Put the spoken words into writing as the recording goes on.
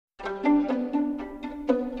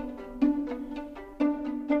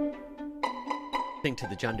To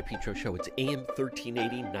the John DePetro Show. It's AM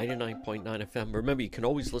 1380, 99.9 FM. Remember, you can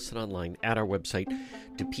always listen online at our website,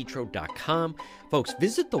 depetro.com. Folks,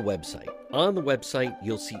 visit the website. On the website,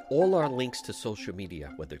 you'll see all our links to social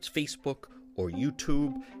media, whether it's Facebook or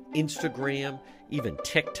YouTube, Instagram, even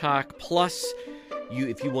TikTok. Plus,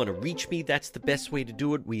 if you want to reach me, that's the best way to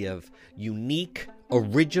do it. We have unique,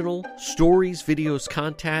 original stories, videos,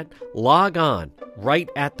 content. Log on right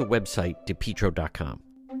at the website, depetro.com.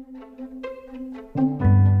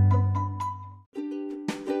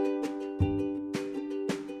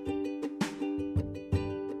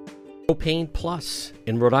 Propane Plus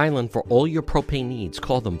in Rhode Island for all your propane needs.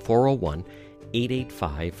 Call them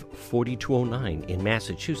 401-885-4209. In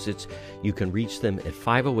Massachusetts, you can reach them at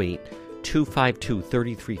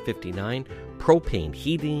 508-252-3359. Propane,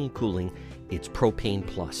 heating and cooling, it's Propane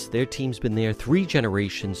Plus. Their team's been there 3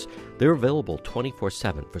 generations. They're available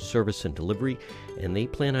 24/7 for service and delivery, and they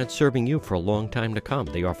plan on serving you for a long time to come.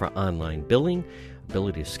 They offer online billing,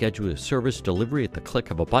 ability to schedule a service delivery at the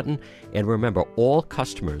click of a button, and remember, all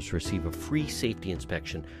customers receive a free safety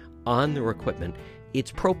inspection on their equipment.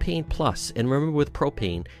 It's Propane Plus, and remember, with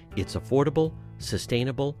propane, it's affordable,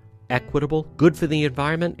 sustainable, equitable, good for the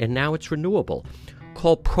environment, and now it's renewable.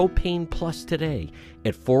 Call Propane Plus today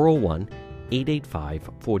at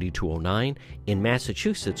 401-885-4209. In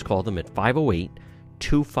Massachusetts, call them at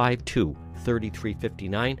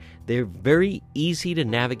 508-252-3359. They're very easy to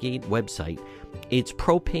navigate website. It's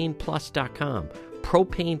propaneplus.com.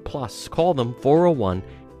 Propane Plus. Call them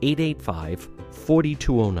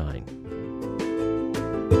 401-885-4209.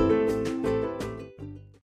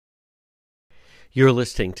 You're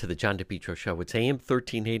listening to the John DePetro Show. It's AM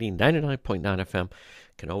 1380, 99.9 FM.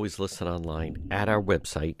 You can always listen online at our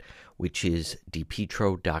website, which is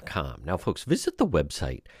depetro.com. Now, folks, visit the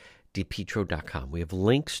website, depetro.com. We have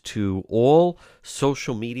links to all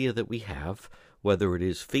social media that we have, whether it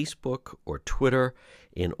is Facebook or Twitter,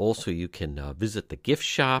 and also you can visit the gift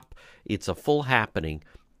shop. It's a full happening.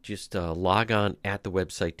 Just log on at the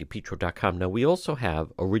website, depetro.com. Now, we also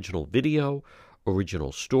have original video,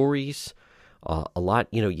 original stories, a lot,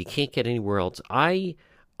 you can't get anywhere else. I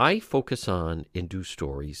focus on and do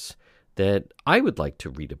stories that I would like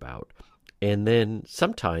to read about. And then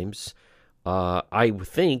sometimes I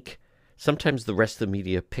think sometimes the rest of the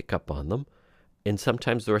media pick up on them. And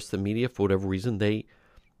sometimes the rest of the media, for whatever reason, they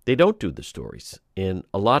don't do the stories. And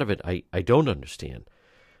a lot of it I don't understand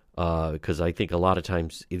because I think a lot of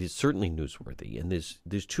times it is certainly newsworthy. And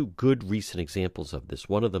there's 2 good recent examples of this.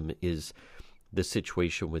 One of them is the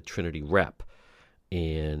situation with Trinity Rep.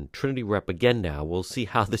 And Trinity Rep, again now, we'll see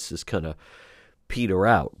how this is going to peter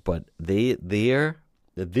out. But this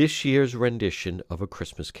year's rendition of A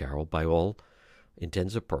Christmas Carol, by all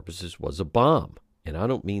intents and purposes, was a bomb. And I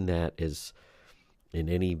don't mean that as in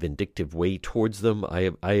any vindictive way towards them.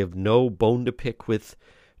 I have no bone to pick with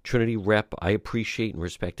Trinity Rep. I appreciate and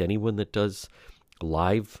respect anyone that does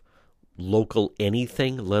live local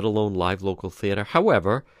anything, let alone live local theater.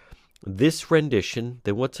 However, this rendition,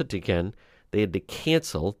 once again, they had to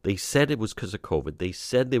cancel. They said it was because of COVID. They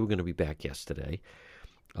said they were going to be back yesterday,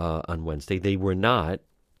 on Wednesday. They were not.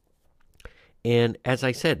 And as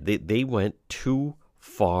I said, they went too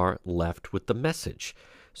far left with the message.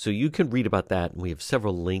 So you can read about that, and we have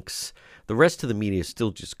several links. The rest of the media is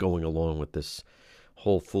still just going along with this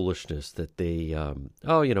whole foolishness that they,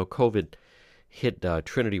 COVID hit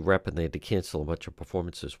Trinity Rep and they had to cancel a bunch of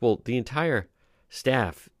performances. Well, the entire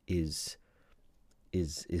staff is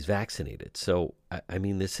vaccinated. So, I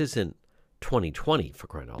mean, this isn't 2020 for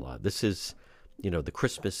crying out loud. This is, the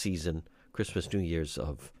Christmas season, Christmas, New Year's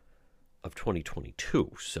of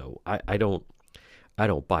 2022. So I don't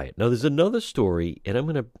buy it. Now, there's another story, and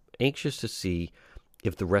I'm anxious to see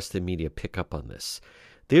if the rest of the media pick up on this.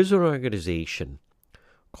 There's an organization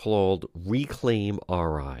called Reclaim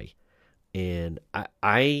RI, and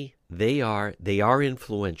they are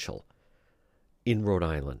influential in Rhode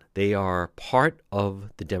Island. They are part of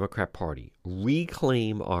the Democrat Party,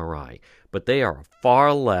 Reclaim RI, but they are a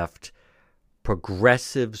far left,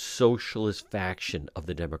 progressive, socialist faction of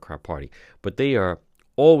the Democrat Party. But they are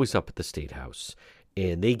always up at the State House,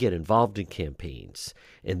 and they get involved in campaigns.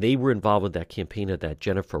 And they were involved with that campaign of that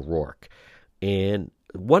Jennifer Rourke. And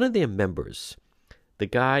one of their members, the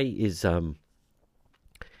guy is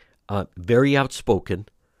very outspoken,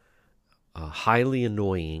 highly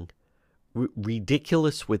annoying,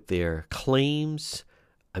 ridiculous with their claims.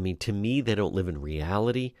 I mean, to me, they don't live in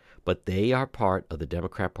reality, but they are part of the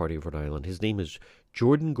Democrat Party of Rhode Island. His name is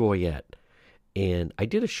Jordan Goyette, and I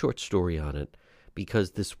did a short story on it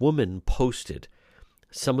because this woman posted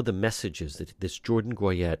some of the messages that this Jordan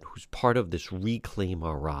Goyette, who's part of this Reclaim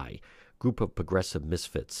RI group of progressive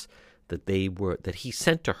misfits that he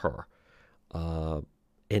sent to her, and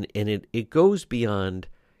it goes beyond,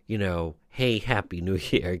 hey, Happy New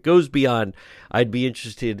Year. It goes beyond, I'd be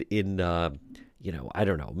interested in, I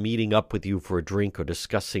don't know, meeting up with you for a drink or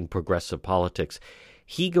discussing progressive politics.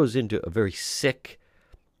 He goes into a very sick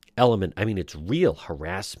element. I mean, it's real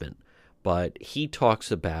harassment, but he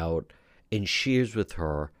talks about and shares with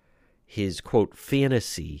her his, quote,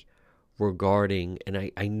 fantasy regarding,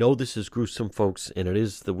 and I know this is gruesome, folks, and it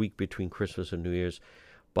is the week between Christmas and New Year's,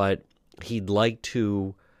 but he'd like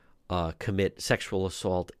to commit sexual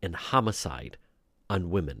assault and homicide on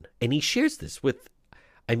women. And he shares this with,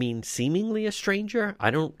 seemingly a stranger.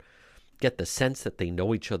 I don't get the sense that they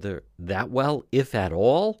know each other that well, if at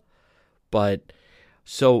all. But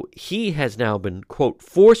so he has now been, quote,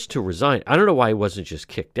 forced to resign. I don't know why he wasn't just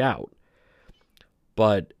kicked out.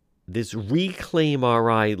 But this Reclaim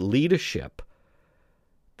RI leadership,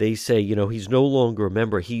 they say, he's no longer a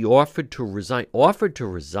member. He offered to resign.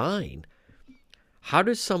 How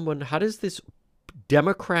does this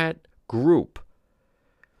Democrat group,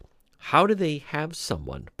 how do they have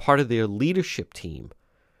someone, part of their leadership team,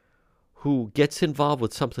 who gets involved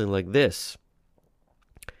with something like this?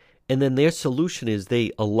 And then their solution is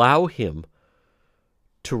they allow him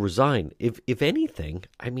to resign. If anything,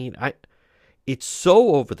 it's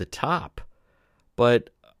so over the top,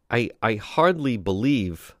 but I hardly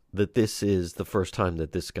believe that this is the first time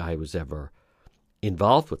that this guy was ever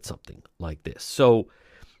involved with something like this. So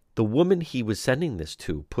the woman he was sending this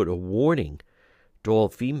to put a warning to all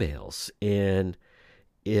females, and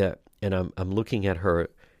I'm looking at her,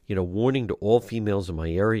 warning to all females in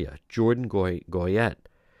my area. Jordan Goyette,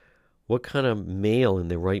 what kind of male in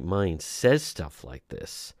their right mind says stuff like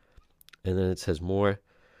this? And then it says more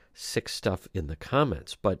sick stuff in the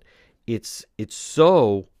comments, but it's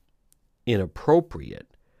so inappropriate.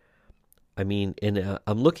 And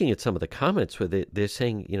I'm looking at some of the comments where they're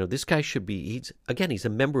saying, this guy should be, he's a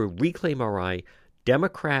member of Reclaim RI,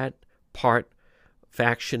 Democrat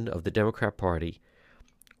faction of the Democrat Party,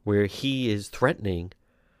 where he is threatening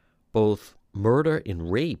both murder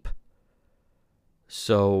and rape.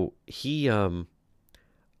 So he,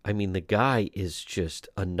 the guy is just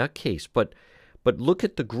a nutcase. But look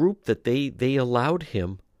at the group that they allowed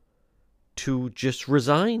him to just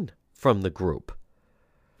resign from the group.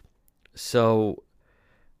 So,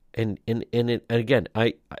 and again,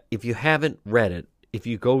 if you haven't read it, if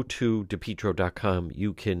you go to DePetro.com,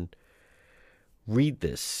 you can read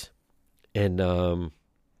this, and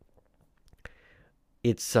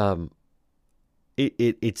it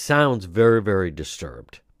sounds very, very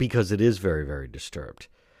disturbed, because it is very, very disturbed,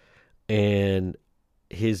 and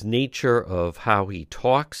his nature of how he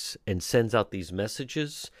talks and sends out these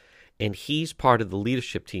messages, and he's part of the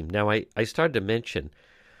leadership team. Now, I started to mention,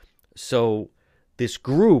 so this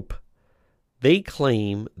group, they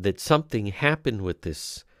claim that something happened with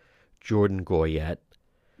this Jordan Goyette.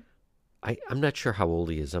 I'm not sure how old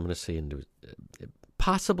he is. I'm going to say into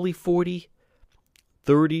possibly 40,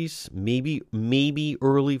 30s, maybe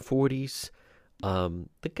early 40s.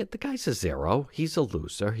 The guy's a zero. He's a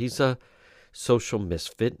loser. He's a social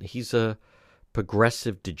misfit. He's a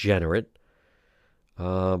progressive degenerate.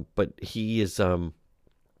 But he is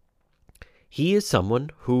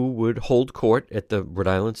someone who would hold court at the Rhode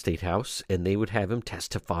Island State House, and they would have him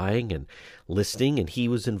testifying and listening. And he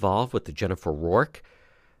was involved with the Jennifer Rourke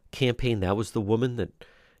campaign. That was the woman that,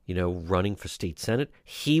 running for state senate.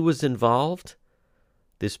 He was involved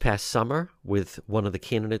this past summer with one of the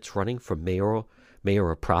candidates running for mayor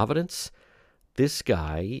of Providence. This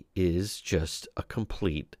guy is just a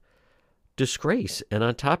complete disgrace. And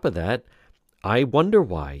on top of that, I wonder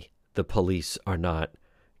why the police are not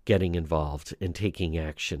getting involved and taking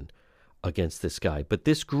action against this guy. But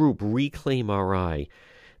this group, Reclaim RI,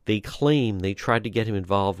 they claim they tried to get him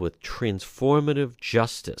involved with transformative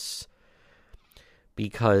justice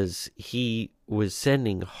because he was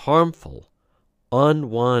sending harmful,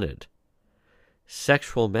 unwanted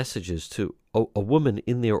sexual messages to a woman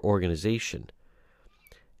in their organization.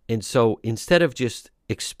 And so instead of just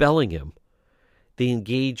expelling him, they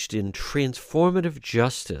engaged in transformative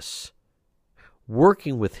justice,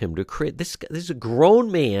 working with him to create this is a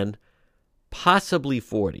grown man, possibly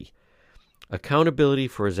 40, accountability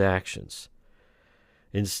for his actions.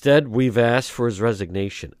 Instead, we've asked for his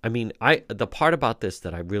resignation. The part about this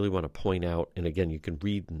that I really want to point out, and again, you can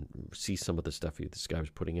read and see some of the stuff this guy was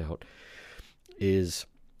putting out, is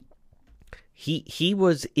he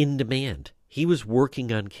was in demand. He was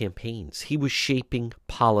working on campaigns. He was shaping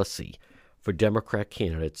policy for Democrat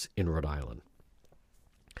candidates in Rhode Island.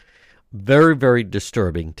 Very, very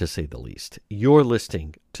disturbing, to say the least. You're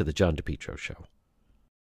listening to The John DePetro Show.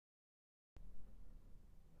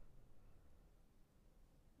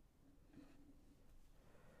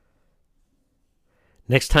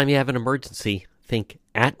 Next time you have an emergency, think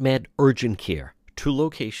AtMed Urgent Care. 2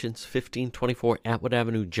 locations, 1524 Atwood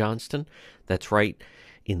Avenue, Johnston. That's right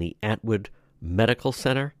in the Atwood Medical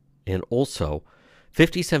Center. And also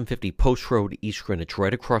 5750 Post Road, East Greenwich,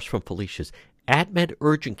 right across from Felicia's. AtMed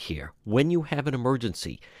Urgent Care, when you have an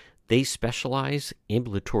emergency, they specialize in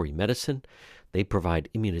ambulatory medicine. They provide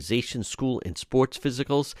immunization, school, and sports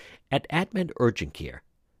physicals. At AtMed Urgent Care,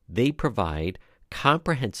 they provide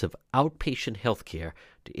comprehensive outpatient health care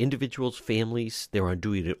to individuals, families. They're on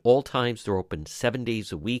duty at all times. They're open 7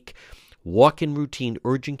 days a week. Walk-in routine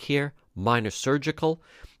urgent care, minor surgical.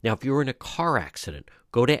 Now, if you're in a car accident,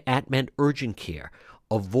 go to AtMed Urgent Care.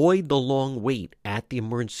 Avoid the long wait at the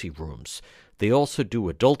emergency rooms. They also do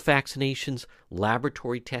adult vaccinations,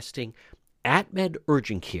 laboratory testing. AtMed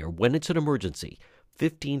Urgent Care, when it's an emergency,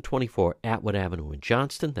 1524 Atwood Avenue in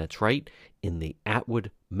Johnston. That's right, in the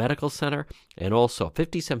Atwood Medical Center. And also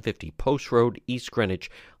 5750 Post Road, East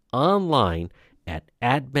Greenwich, online at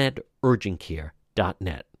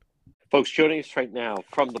admedurgentcare.net. Folks, joining us right now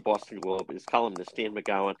from the Boston Globe is columnist Dan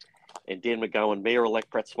McGowan. And Dan McGowan,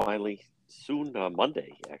 Mayor-elect Brett Smiley, soon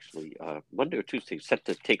Monday or Tuesday, set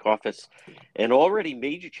to take office, and already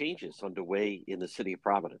major changes underway in the city of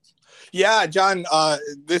Providence. Yeah, John,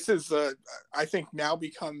 this is, I think, now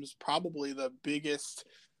becomes probably the biggest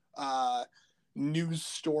news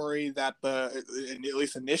story that at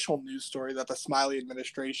least initial news story that the Smiley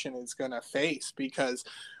administration is going to face, because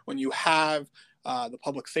when you have the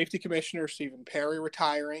public safety commissioner, Stephen Perry,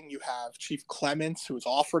 retiring, you have Chief Clements, who was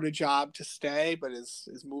offered a job to stay, but is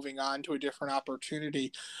moving on to a different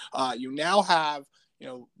opportunity. You now have,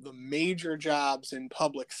 the major jobs in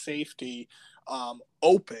public safety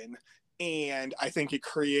open. And I think it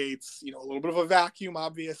creates, a little bit of a vacuum.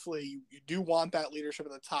 Obviously, you do want that leadership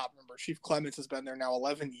at the top. Remember, Chief Clements has been there now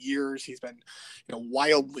 11 years. He's been,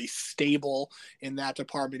 wildly stable in that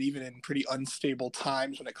department, even in pretty unstable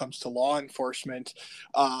times when it comes to law enforcement.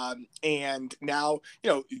 And now,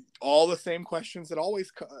 all the same questions that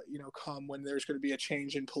always, come when there's going to be a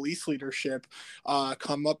change in police leadership,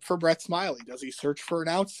 come up for Brett Smiley. Does he search for an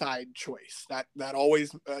outside choice? That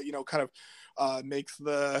always, kind of makes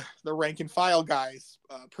the rank and file guys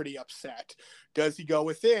pretty upset. Does he go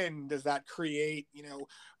within? Does that create,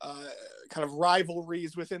 kind of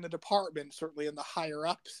rivalries within the department, certainly in the higher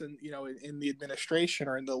ups and, in the administration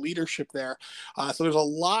or in the leadership there. So there's a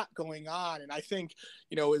lot going on. And I think,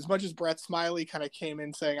 as much as Brett Smiley kind of came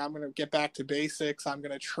in saying, I'm going to get back to basics, I'm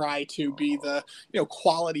going to try to be the,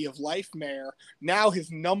 quality of life mayor. Now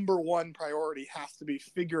his number one priority has to be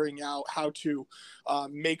figuring out how to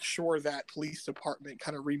make sure that police department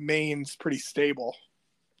kind of remains pretty stable.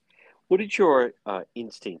 What is your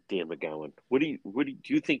instinct, Dan McGowan? Do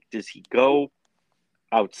you think? Does he go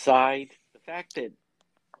outside? The fact that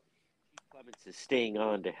Clements is staying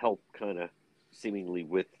on to help, kind of seemingly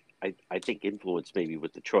with, I think, influence maybe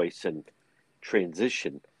with the choice and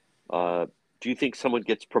transition. Do you think someone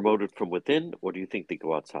gets promoted from within, or do you think they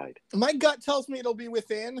go outside? My gut tells me it'll be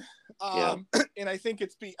within, Yeah. And I think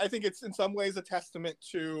it's in some ways a testament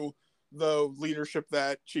to the leadership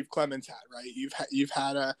that Chief Clements had, right? You've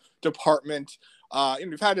had a department,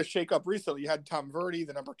 and you've had to shake up recently. You had Tom Verdi,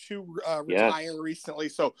 the number 2, retire recently.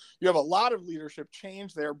 So you have a lot of leadership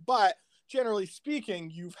change there, but generally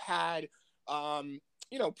speaking, you've had,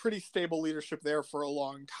 pretty stable leadership there for a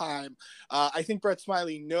long time. I think Brett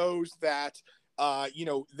Smiley knows that,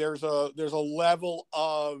 there's a level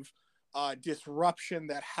of disruption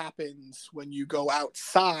that happens when you go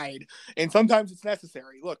outside, and sometimes it's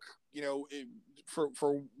necessary. Look,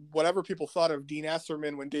 for whatever people thought of Dean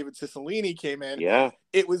Esserman when David Cicilline came in,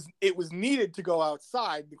 it was needed to go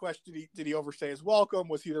outside. The question, did he overstay his welcome?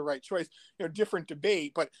 Was he the right choice? Different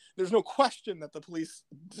debate, but there's no question that the police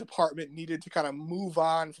department needed to kind of move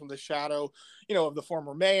on from the shadow, of the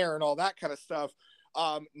former mayor and all that kind of stuff.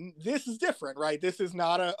 This is different, right? This is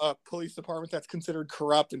not a police department that's considered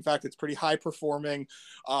corrupt. In fact, it's pretty high performing.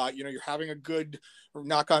 You're having a good,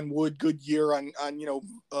 knock on wood, good year on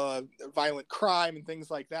violent crime and things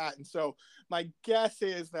like that. And so my guess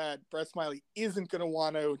is that Brett Smiley isn't going to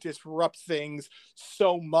want to disrupt things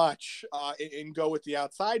so much and go with the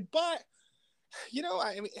outside. But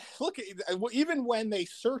look, even when they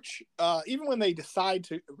search, even when they decide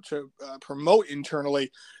to promote internally,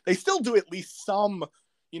 they still do at least some,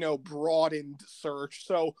 broadened search.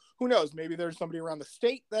 So who knows? Maybe there's somebody around the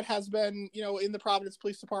state that has been, in the Providence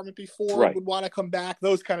Police Department before, would want to come back.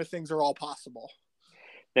 Those kind of things are all possible.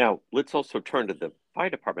 Now, let's also turn to the fire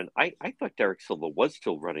department. I thought Derek Silva was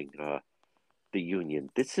still running the union.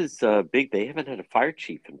 This is big. They haven't had a fire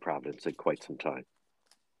chief in Providence in quite some time.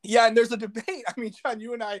 Yeah, and there's a debate. I mean, John,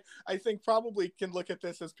 you and I think, probably can look at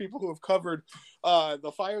this as people who have covered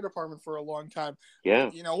the fire department for a long time. Yeah,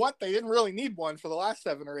 You know what? They didn't really need one for the last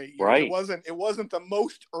 7 or 8 years. right. It wasn't the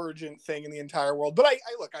most urgent thing in the entire world. But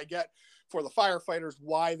I get for the firefighters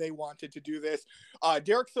why they wanted to do this.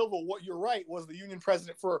 Derek Silva, what you're right, was the union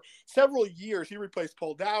president for several years. He replaced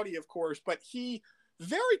Paul Dowdy, of course, but he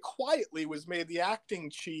very quietly was made the acting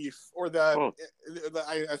chief, or I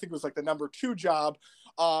think it was like the number 2 job.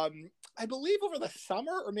 I believe over the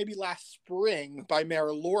summer or maybe last spring, by Mayor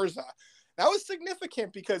Lorza. That was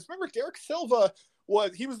significant because remember, Derek Silva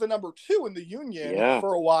was the number 2 in the union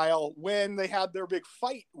for a while when they had their big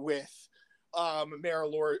fight with Mayor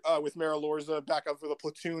Lorza back up for the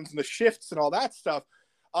platoons and the shifts and all that stuff.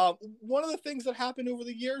 One of the things that happened over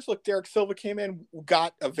the years, look, Derek Silva came in,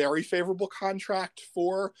 got a very favorable contract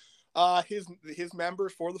for his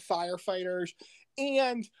members, for the firefighters.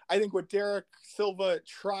 And I think what Derek Silva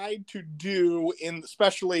tried to do,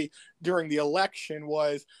 especially during the election,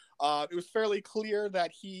 was it was fairly clear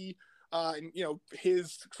that he,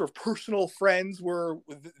 his sort of personal friends were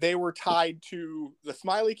tied to the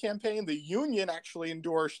Smiley campaign. The union actually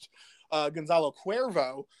endorsed Gonzalo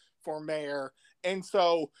Cuervo for mayor. And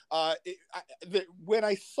so when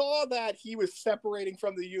I saw that he was separating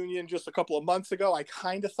from the union just a couple of months ago, I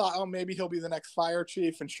kind of thought, oh, maybe he'll be the next fire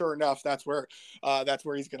chief. And sure enough, that's where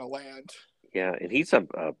he's going to land. Yeah, and he's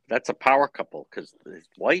that's a power couple because his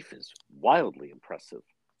wife is wildly impressive.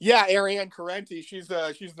 Yeah, Ariane Correnti. She's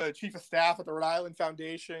the chief of staff at the Rhode Island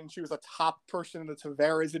Foundation. She was a top person in the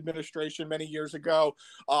Tavares administration many years ago,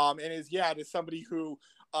 and is somebody who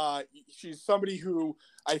she's somebody who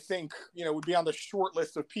I think would be on the short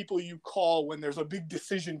list of people you call when there's a big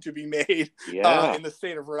decision to be made in the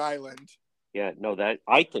state of Rhode Island. Yeah, no, that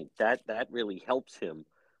I think that really helps him.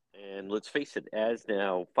 And let's face it, as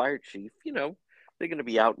now fire chief, they're going to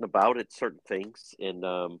be out and about at certain things,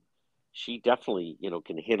 and she definitely,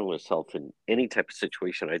 can handle herself in any type of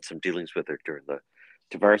situation. I had some dealings with her during the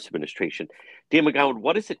Tavares administration. Dan McGowan,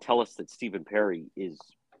 what does it tell us that Stephen Perry is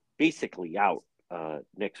basically out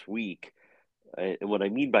next week? And what I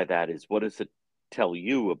mean by that is, what does it tell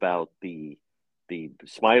you about the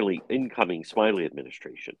incoming Smiley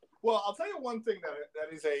administration? Well, I'll tell you one thing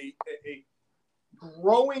that is a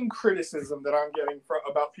growing criticism that I'm getting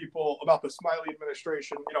about the Smiley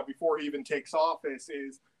administration, before he even takes office,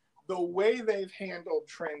 is the way they've handled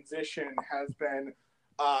transition has been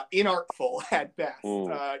inartful at best.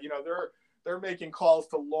 They're making calls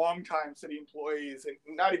to longtime city employees and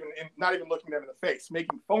not even looking them in the face,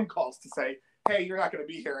 making phone calls to say, "Hey, you're not going to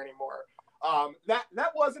be here anymore."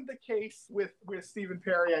 That wasn't the case with Stephen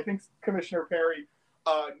Perry. I think Commissioner Perry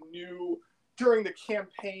knew during the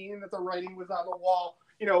campaign that the writing was on the wall.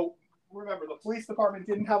 Remember, the police department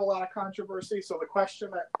didn't have a lot of controversy, so the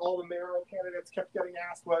question that all the mayoral candidates kept getting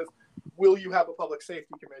asked was, will you have a public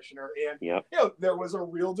safety commissioner? And there was a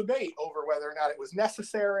real debate over whether or not it was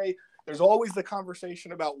necessary. There's always the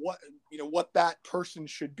conversation about what that person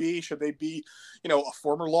should be. Should they be, a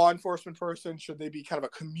former law enforcement person? Should they be kind of a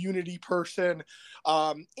community person?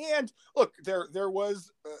 And look, there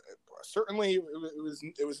was certainly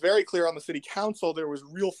it was very clear on the city council. There was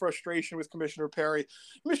real frustration with Commissioner Perry.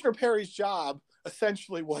 Commissioner Perry's job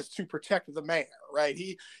essentially was to protect the mayor, right?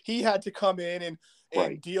 He had to come in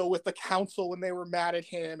and deal with the council when they were mad at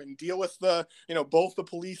him, and deal with both the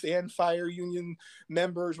police and fire union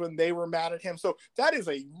members when they were mad at him. So that is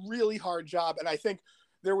a really hard job. And I think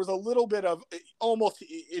there was a little bit of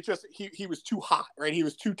he was too hot, right? He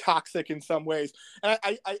was too toxic in some ways. And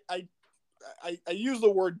I use the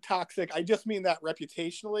word toxic. I just mean that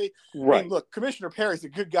reputationally. Right. I mean, look, Commissioner Perry's a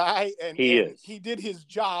good guy, and he did his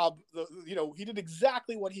job. He did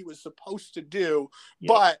exactly what he was supposed to do. Yep.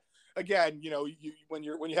 But again, when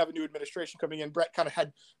you have a new administration coming in, Brett kind of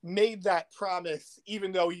had made that promise,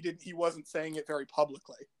 even though he wasn't saying it very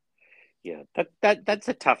publicly. Yeah, that's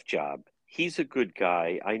a tough job. He's a good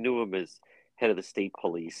guy. I knew him as head of the state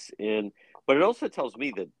police, but it also tells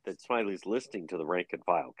me that Smiley's listening to the rank and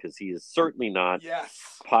file, because he is certainly not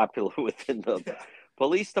popular within the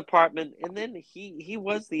police department. And then he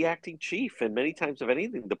was the acting chief, and many times, if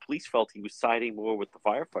anything, the police felt he was siding more with the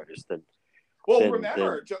firefighters than. Well,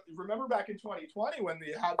 remember back in 2020 when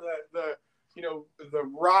they had the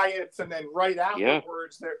riots, and then right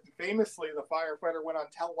afterwards, famously the firefighter went on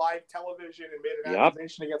live television and made an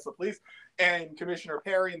accusation against the police, and Commissioner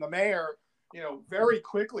Perry and the mayor, very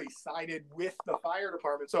quickly sided with the fire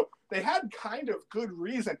department. So they had kind of good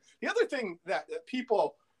reason. The other thing that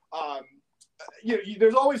people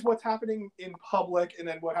there's always what's happening in public and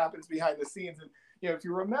then what happens behind the scenes. And if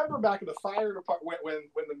you remember back in the fire department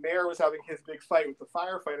when the mayor was having his big fight with the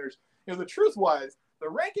firefighters, the truth was the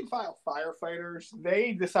rank and file firefighters,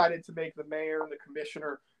 they decided to make the mayor and the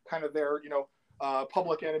commissioner kind of their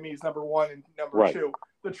public enemies number one and number two.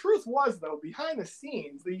 The truth was, though, behind the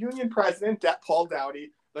scenes, the union president, Paul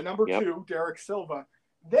Dowdy, the number two, Derek Silva,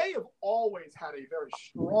 they have always had a very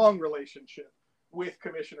strong relationship with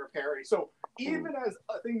Commissioner Perry. So even as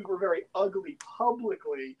things were very ugly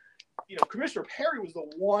publicly, Commissioner Perry was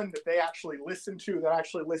the one that they actually listened to, that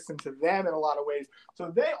actually listened to them in a lot of ways.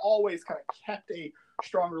 So they always kind of kept a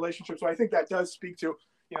strong relationship. So I think that does speak to,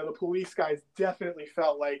 the police guys definitely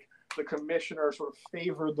felt like the commissioner sort of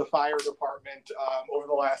favored the fire department over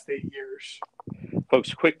the last 8 years.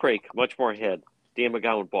 Folks, quick break. Much more ahead. Dan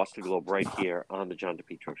McGowan, Boston Globe, right here on the John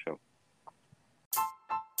DePetro Show.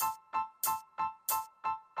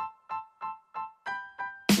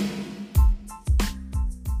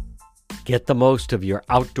 Get the most of your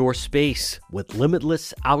outdoor space with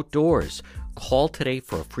Limitless Outdoors. Call today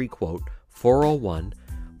for a free quote,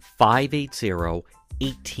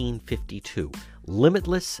 401-580-1852.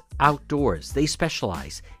 Limitless Outdoors. They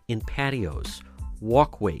specialize in patios,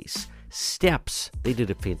 walkways, steps. They did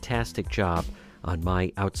a fantastic job on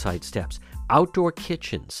my outside steps. Outdoor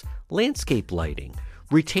kitchens, landscape lighting,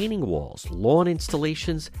 retaining walls, lawn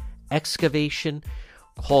installations, excavation.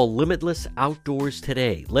 Call Limitless Outdoors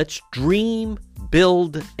today. Let's dream,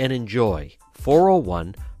 build, and enjoy.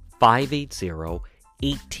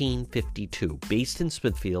 401-580-1852. Based in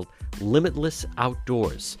Smithfield, Limitless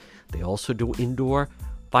Outdoors. They also do indoor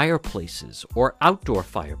fireplaces or outdoor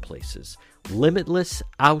fireplaces. Limitless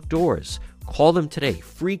Outdoors. Call them today.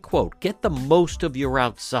 Free quote. Get the most of your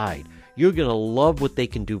outside. You're going to love what they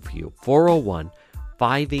can do for you.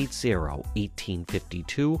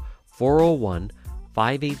 401-580-1852.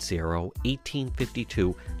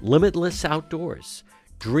 401-580-1852. Limitless Outdoors.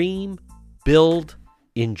 Dream, build,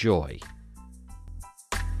 enjoy.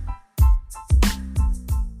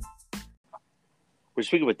 We're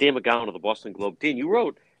speaking with Dan McGowan of the Boston Globe. Dan, you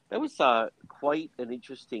wrote, that was quite an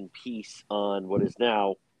interesting piece on what is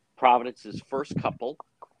now Providence's first couple.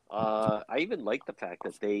 I even like the fact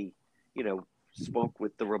that they, spoke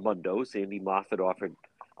with the Raimundos. Andy Moffat offered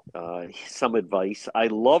some advice. I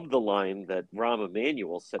love the line that Rahm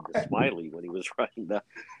Emanuel said to Smiley when he was running the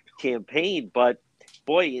campaign. But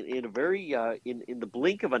boy, in a very in the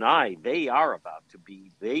blink of an eye, they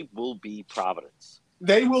will be Providence.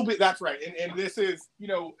 They will be. That's right. And this is,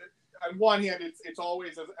 on one hand, it's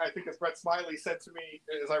always, I think, as Brett Smiley said to me,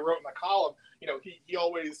 as I wrote in the column,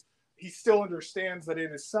 he still understands that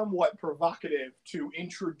it is somewhat provocative to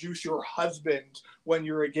introduce your husband when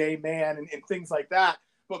you're a gay man and things like that.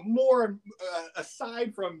 But more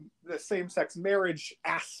aside from the same-sex marriage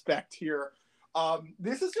aspect here,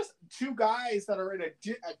 this is just two guys that are at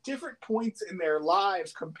different points in their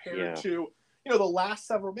lives compared to, the last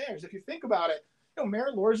several marriages. If you think about it,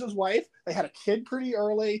 Mary Lorza's wife, they had a kid pretty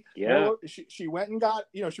early. Yeah. She went and got,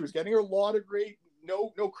 she was getting her law degree.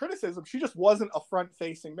 No criticism. She just wasn't a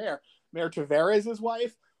front-facing mayor. Mayor Tavares'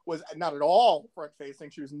 wife was not at all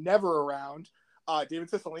front-facing. She was never around.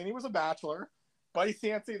 David Cicilline was a bachelor. Buddy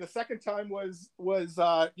Cianci, the second time was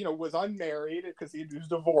unmarried because he was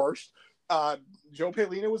divorced. Joe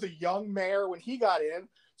Palina was a young mayor when he got in.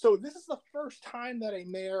 So this is the first time that a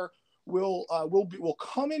mayor will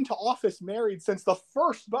come into office married since the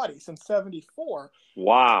first Buddy, since 1974.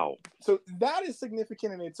 Wow. So that is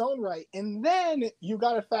significant in its own right. And then you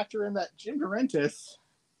got to factor in that Jim Durentis,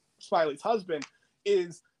 Smiley's husband,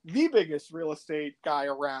 is the biggest real estate guy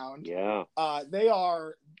around. Yeah. They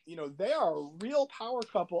are a real power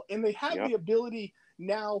couple, and they have the ability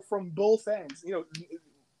now from both ends.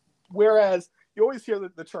 Whereas you always hear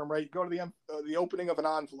the term, right? You go to the opening of an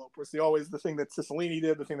envelope, was always the thing that Cicilline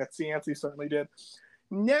did, the thing that Cianci certainly did.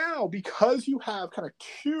 Now, because you have kind of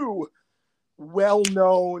two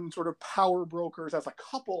well-known sort of power brokers as a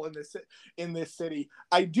couple in this city,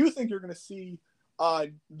 I do think you're going to see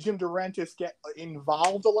Jim Durentis get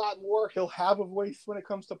involved a lot more. He'll have a voice when it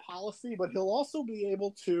comes to policy, but he'll also be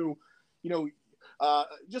able to,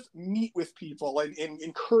 just meet with people and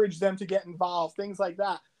encourage them to get involved, things like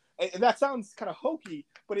that. And that sounds kind of hokey,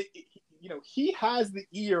 but he has the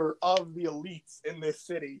ear of the elites in this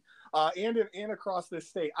city and across this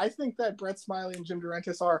state. I think that Brett Smiley and Jim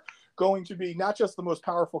Durentis are going to be not just the most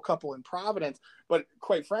powerful couple in Providence, but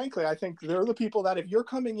quite frankly, I think they're the people that if you're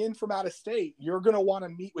coming in from out of state, you're going to want to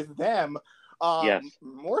meet with them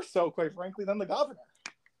more so, quite frankly, than the governor.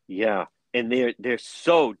 Yeah, and they're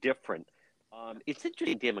so different. It's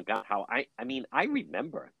interesting, Dan McGowan, how I mean, I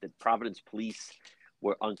remember that Providence police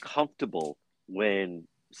were uncomfortable when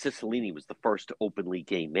Cicilline was the first openly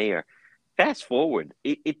gay mayor. Fast forward,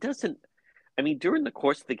 it doesn't. I mean, during the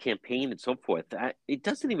course of the campaign and so forth, it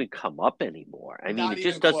doesn't even come up anymore. I mean, Not it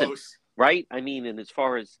even just doesn't, close. right? I mean, and as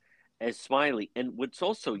far as Smiley, and what's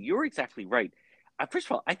also, you're exactly right. First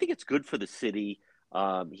of all, I think it's good for the city.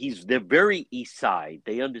 They're very East Side.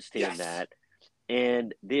 They understand Yes. that,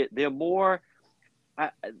 and they're more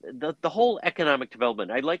the whole economic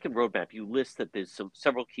development. I like in Roadmap you list that there's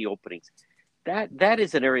several key openings. That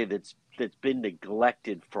is an area that's been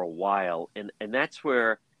neglected for a while, and that's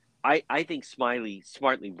where I think Smiley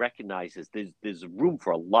smartly recognizes there's room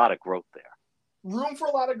for a lot of growth there. Room for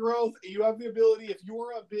a lot of growth. You have the ability, if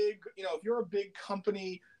you're a big, if you're a big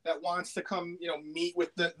company that wants to come, meet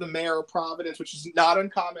with the mayor of Providence, which is not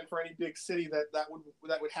uncommon for any big city that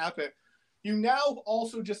would happen. You now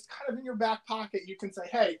also just kind of in your back pocket, you can say,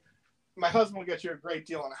 hey, my husband will get you a great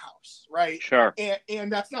deal on a house, right? Sure.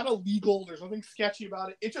 And that's not illegal. There's nothing sketchy about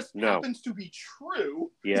it. It just happens to be true.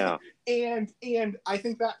 Yeah. and I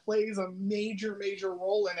think that plays a major, major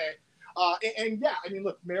role in it. And yeah, I mean,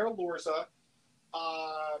 look, Mayor Lorza,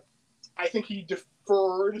 I think he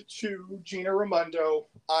deferred to Gina Raimondo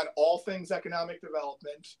on all things economic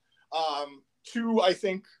development. I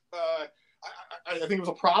think it was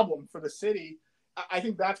a problem for the city. I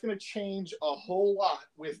think that's going to change a whole lot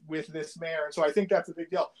with this mayor, and so I think that's a big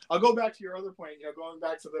deal. I'll go back to your other point. Going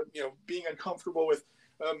back to the being uncomfortable with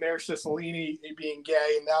Mayor Cicilline being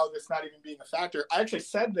gay, and now this not even being a factor. I actually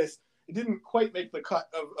said this. It didn't quite make the cut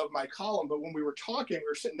of my column, but when we were talking, we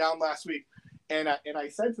were sitting down last week, and I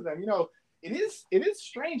said to them, it is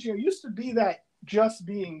strange. It used to be that just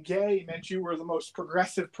being gay meant you were the most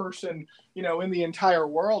progressive person, in the entire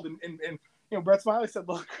world, and Brett Smiley said,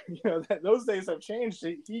 look, that those days have changed.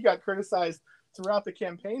 He got criticized throughout the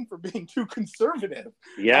campaign for being too conservative.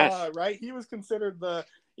 Yes. Right. He was considered the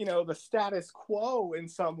status quo in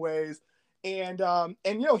some ways. And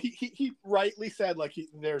he rightly said, like,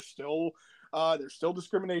 there's still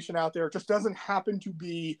discrimination out there. It just doesn't happen to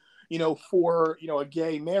be, for, a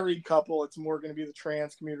gay married couple. It's more going to be the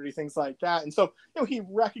trans community, things like that. And so, he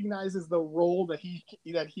recognizes the role that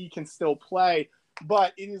he can still play.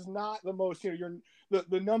 But it is not the most,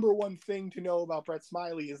 the number one thing to know about Brett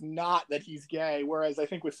Smiley is not that he's gay. Whereas I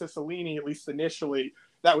think with Cicilline, at least initially,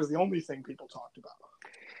 that was the only thing people talked about.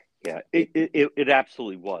 Yeah, it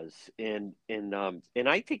absolutely was. And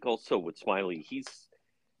I think also with Smiley,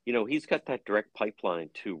 he's got that direct pipeline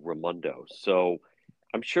to Raimondo. So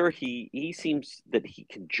I'm sure he seems that he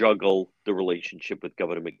can juggle the relationship with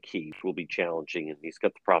Governor McKee, which will be challenging, and he's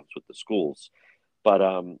got the problems with the schools. But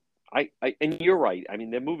and you're right. I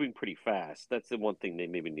mean, they're moving pretty fast. That's the one thing they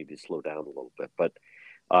maybe need to slow down a little bit. But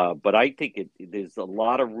I think there's a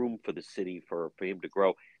lot of room for the city for him to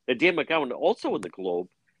grow. Now, Dan McGowan, also in the Globe,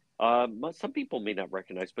 some people may not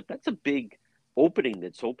recognize, but that's a big opening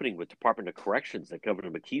that's opening with Department of Corrections that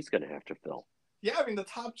Governor McKee's going to have to fill. Yeah, I mean, the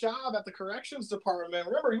top job at the corrections department.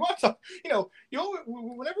 Remember, you want to,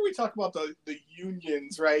 whenever we talk about the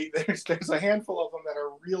unions, right? There's a handful of them that are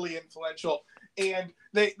really influential, and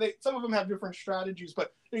they some of them have different strategies.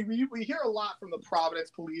 But we hear a lot from the Providence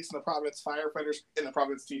police and the Providence firefighters and the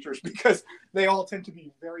Providence teachers because they all tend to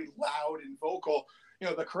be very loud and vocal.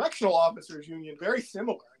 The correctional officers union, very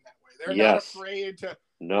similar in that way. They're not afraid to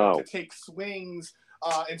take swings.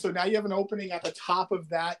 And so now you have an opening at the top of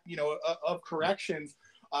that, of corrections.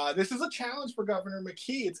 This is a challenge for Governor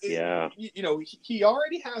McKee. He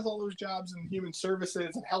already has all those jobs in human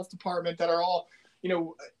services and health department that are all,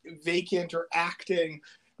 vacant or acting.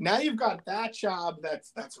 Now you've got that job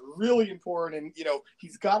that's really important, and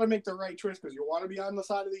he's got to make the right choice because you want to be on the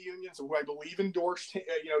side of the unions, who I believe endorsed,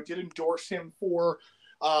 did endorse him for.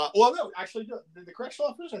 The correctional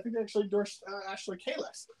officers, I think they actually endorsed Ashley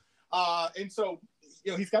Kalis. And so,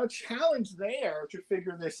 he's got a challenge there to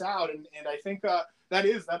figure this out. And I think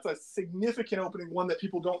that's a significant opening, one that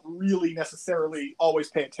people don't really necessarily always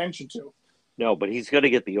pay attention to. No, but he's going to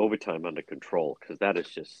get the overtime under control because that is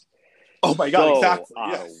just God, exactly.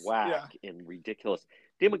 Out of whack and ridiculous.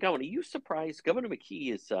 Dan McGowan, are you surprised? Governor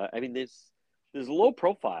McKee is, there's a low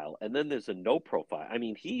profile and then there's a no profile. I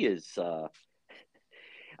mean, he is...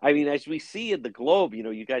 as we see in the Globe,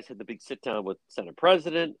 you guys had the big sit down with Senate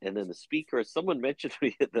President and then the Speaker. Someone mentioned to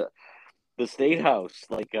me at the State House,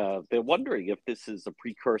 they're wondering if this is a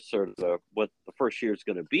precursor to what the first year is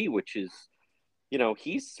going to be, which is,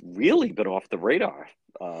 he's really been off the radar.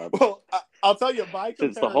 I'll tell you, by comparison,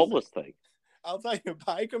 since the homeless thing. I'll tell you,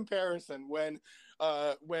 by comparison, when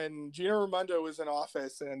when Gina Raimondo was in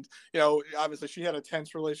office, and obviously she had a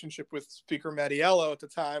tense relationship with Speaker Mattiello at the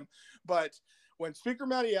time, but when Speaker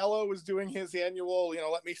Mattiello was doing his annual,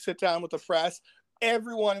 let me sit down with the press,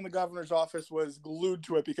 everyone in the governor's office was glued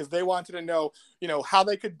to it because they wanted to know, how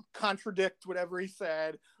they could contradict whatever he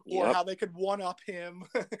said or how they could one-up him,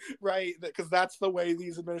 right? Because that's the way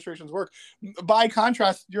these administrations work. By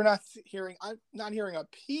contrast, I'm not hearing a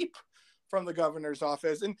peep from the governor's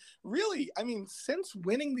office. And really, I mean, since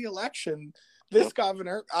winning the election, this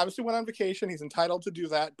governor obviously went on vacation. He's entitled to do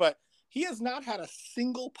that, but he has not had a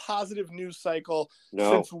single positive news cycle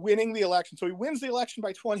since winning the election. So he wins the election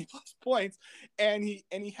by 20 plus points, and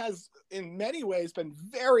he has in many ways been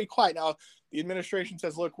very quiet. Now the administration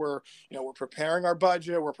says, look, we're preparing our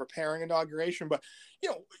budget, we're preparing inauguration, but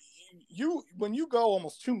when you go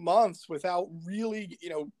almost 2 months without really,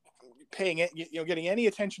 paying it, getting any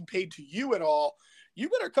attention paid to you at all, you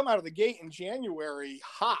better come out of the gate in January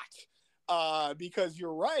hot. Because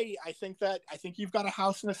you're right. I think you've got a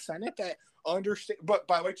House and a Senate that understand, but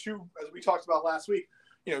by the way, two, as we talked about last week,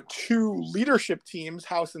 two leadership teams,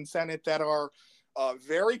 House and Senate, that are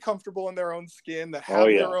very comfortable in their own skin, that have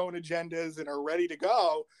their own agendas and are ready to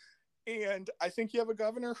go. And I think you have a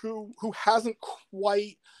governor who hasn't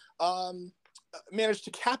quite managed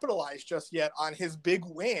to capitalize just yet on his big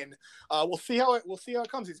win. We'll see how it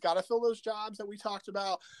comes. He's got to fill those jobs that we talked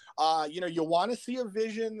about. You'll want to see a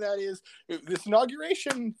vision that is, this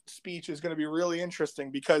inauguration speech is going to be really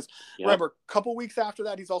interesting because remember, a couple weeks after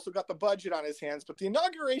that, he's also got the budget on his hands, but the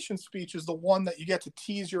inauguration speech is the one that you get to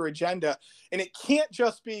tease your agenda. And it can't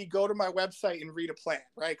just be go to my website and read a plan,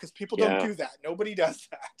 right? Because people don't do that. Nobody does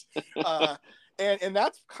that. And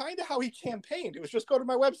that's kind of how he campaigned. It was just go to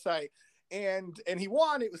my website. And he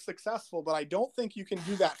won. It was successful, but I don't think you can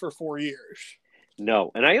do that for 4 years. No,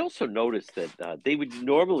 and I also noticed that they would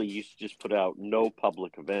normally used to just put out no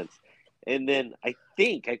public events, and then I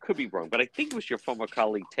think, I could be wrong, but I think it was your former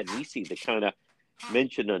colleague Ted Nesi that kind of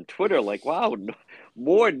mentioned on Twitter, like, wow,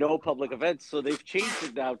 more no public events. So they've changed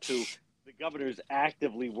it now to the governor's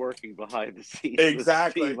actively working behind the scenes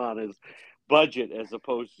exactly on his budget as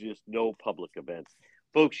opposed to just no public events.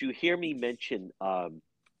 Folks, you hear me mention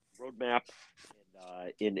roadmap,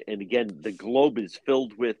 and again, the Globe is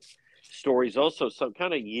filled with stories. Also, some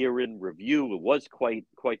kind of year in review. It was quite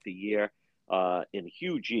the year, and a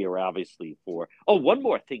huge year, obviously. For one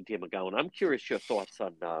more thing, Dan McGowan, I'm curious your thoughts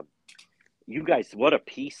on you guys. What a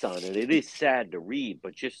piece on it! It is sad to read,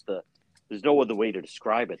 but just there's no other way to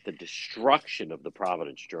describe it. The destruction of the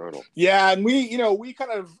Providence Journal. Yeah, and we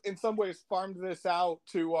kind of in some ways farmed this out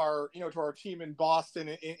to our team in Boston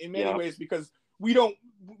in many ways because we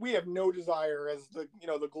have no desire as the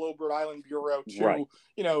Globe Rhode Island Bureau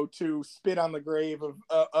to spit on the grave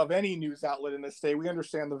of any news outlet in this state. We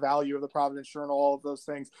understand the value of the Providence Journal, all of those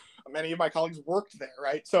things. Many of my colleagues worked there,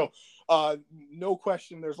 right? So no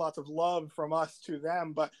question, there's lots of love from us to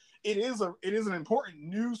them, but it is an important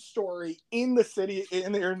news story in the city,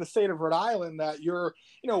 in the state of Rhode Island, that you're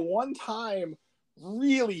one time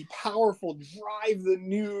really powerful, drive the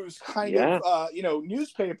news kind of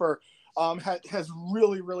newspaper has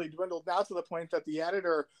really, really dwindled now to the point that the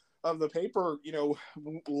editor of the paper,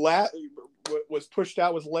 was pushed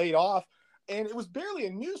out, was laid off, and it was barely a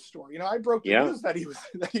news story. I broke the news that he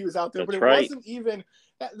was out there, That's but it wasn't even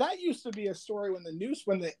that used to be a story when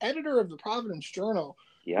the editor of the Providence Journal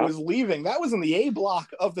was leaving. That was in the A block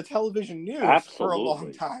of the television news for a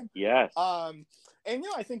long time. Yes. And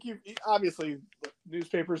I think obviously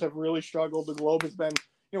newspapers have really struggled. The Globe has been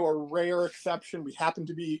a rare exception. We happen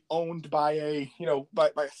to be owned by a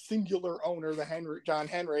singular owner, John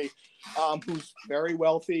Henry, who's very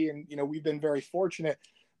wealthy, and we've been very fortunate.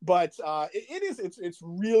 But it's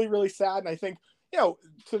really, really sad. And I think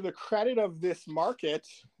to the credit of this market,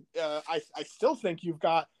 I still think you've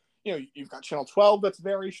got Channel 12 that's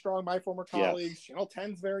very strong. My former colleagues, Channel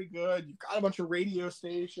 10's very good. You've got a bunch of radio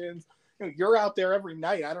stations. You're out there every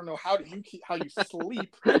night. I don't know how you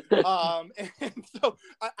sleep. And so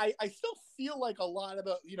I still feel like a lot of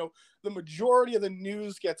the majority of the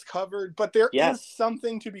news gets covered, but there is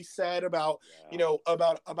something to be said about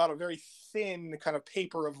about a very thin kind of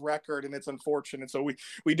paper of record, and it's unfortunate. So we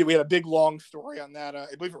had a big long story on that. I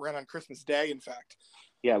believe it ran on Christmas Day, in fact.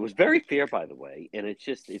 Yeah, it was very fair, by the way, and it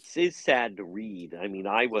is sad to read. I mean,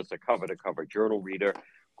 I was a cover-to-cover journal reader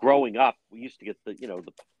growing up. We used to get the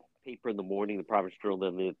paper in the morning, the Providence Journal,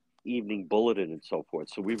 then the evening bulletin, and so forth.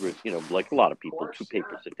 So we were, like a lot of people, 2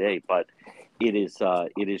 papers a day. But it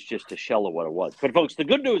is just a shell of what it was. But folks, the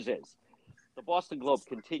good news is the Boston Globe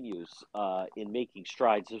continues in making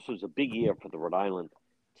strides. This was a big year for the Rhode Island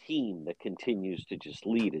team that continues to just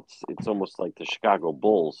lead. It's almost like the Chicago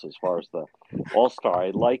Bulls as far as the All-Star.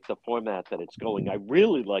 I like the format that it's going. I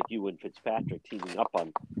really like you and Fitzpatrick teaming up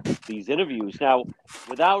on these interviews. Now,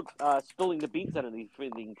 without spilling the beans on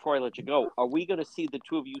anything, Troy, let you go. Are we going to see the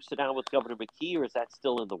two of you sit down with Governor McKee, or is that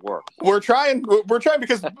still in the works? We're trying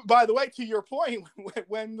because, by the way, to your point,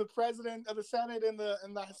 when the president of the Senate and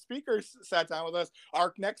the speakers sat down with us,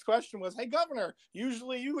 our next question was, "Hey, Governor,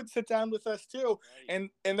 usually you would sit down with us too," and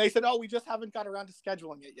they said, "Oh, we just haven't got around to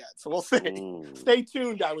scheduling it yet, so we'll see." Stay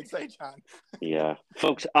tuned, I would say, John. Yeah,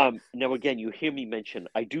 folks. Now again, you hear me mention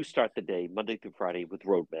I do start the day Monday through Friday with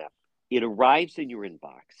Roadmap. It arrives in your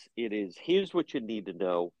inbox. It is, here's what you need to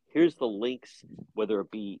know. Here's the links, whether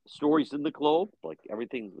it be stories in the Globe, like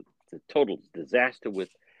everything, it's a total disaster with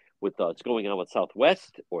what's going on with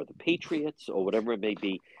Southwest or the Patriots or whatever it may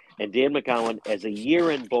be. And Dan McGowan, as a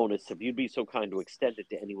year-end bonus, if you'd be so kind to extend it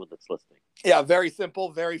to anyone that's listening. Yeah, very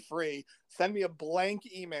simple, very free. Send me a blank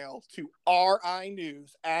email to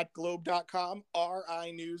rinews@globe.com,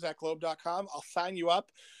 rinews@globe.com. I'll sign you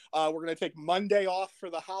up. We're going to take Monday off for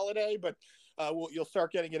the holiday, but you'll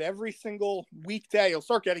start getting it every single weekday. You'll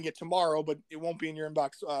start getting it tomorrow, but it won't be in your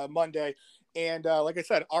inbox Monday. And like I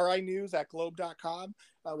said, rinews@globe.com.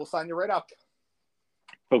 We'll sign you right up.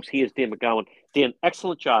 Folks, he is Dan McGowan. Dan,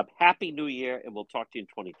 excellent job. Happy New Year, and we'll talk to you in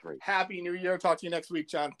 23. Happy New Year. Talk to you next week,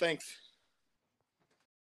 John. Thanks.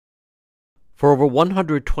 For over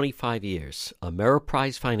 125 years,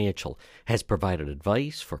 Ameriprise Financial has provided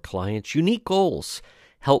advice for clients' unique goals,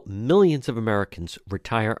 help millions of Americans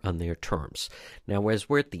retire on their terms. Now, as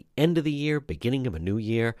we're at the end of the year, beginning of a new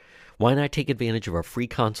year, why not take advantage of a free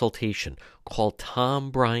consultation? Call Tom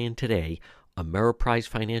Bryan today, Ameriprise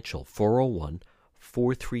Financial,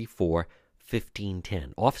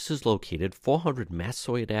 401-434-1510. Office is located 400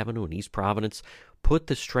 Massasoit Avenue in East Providence. Put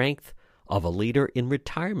the strength of a leader in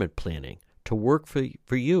retirement planning to work for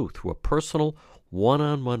you through a personal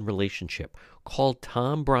one-on-one relationship. Call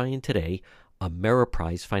Tom Bryan today,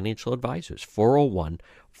 Ameriprise Financial Advisors,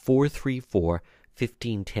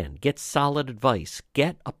 401-434-1510. Get solid advice.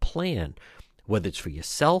 Get a plan, whether it's for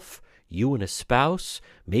yourself, you and a spouse,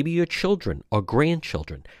 maybe your children or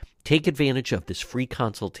grandchildren. Take advantage of this free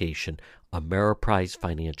consultation, Ameriprise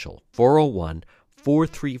Financial,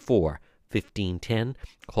 401-434-1510.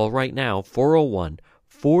 Call right now,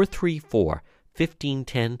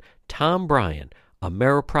 401-434-1510. Tom Bryan,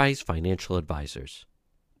 Ameriprise Financial Advisors.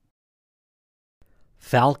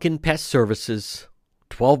 Falcon Pest Services.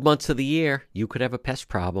 12 months of the year, you could have a pest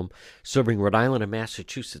problem. Serving Rhode Island and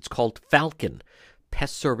Massachusetts, called Falcon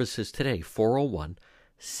Pest Services today,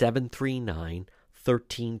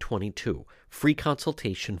 401-739-1322. Free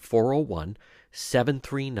consultation,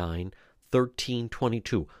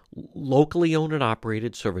 401-739-1322. Locally owned and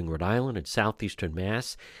operated, serving Rhode Island and southeastern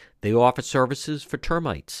Mass. They offer services for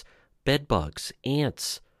termites, bed bugs,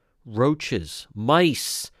 ants, roaches,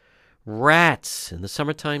 mice, rats, in the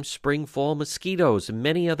summertime, spring, fall, mosquitoes, and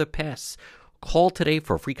many other pests. Call today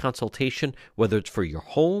for a free consultation, whether it's for your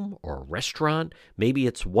home or a restaurant. Maybe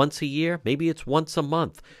it's once a year, maybe it's once a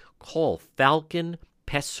month. Call Falcon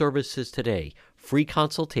Pest Services today. Free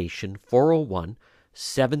consultation,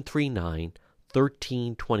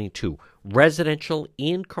 401-739-1322. Residential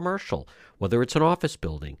and commercial, whether it's an office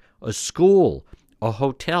building, a school, a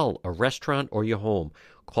hotel, a restaurant, or your home.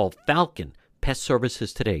 Call Falcon Pest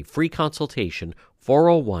Services today. Free consultation,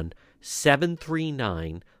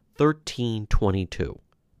 401-739-1322.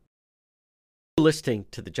 You're listening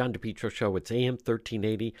to the John DePietro Show. It's AM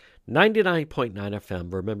 1380, 99.9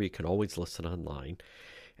 FM. Remember, you can always listen online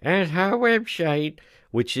at our website,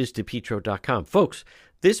 which is DePietro.com. Folks,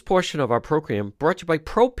 this portion of our program brought to you by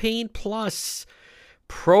Propane Plus.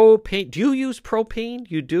 Propane. Do you use propane?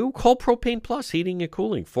 You do? Call Propane Plus Heating and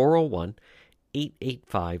Cooling,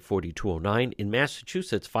 401-885-4209. In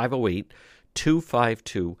Massachusetts,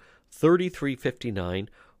 508-252-3359.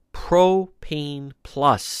 Propane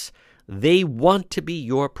Plus. They want to be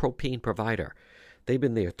your propane provider. They've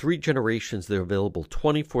been there 3 generations. They're available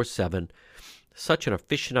 24/7. Such an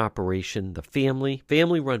efficient operation. The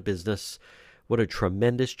family-run business. What a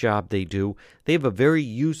tremendous job they do. They have a very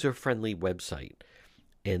user-friendly website,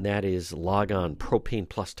 and that is log on,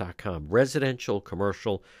 propaneplus.com. Residential,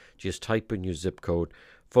 commercial, just type in your zip code.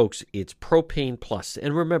 Folks, it's Propane Plus.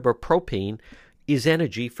 And remember, propane is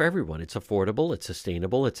energy for everyone. It's affordable, it's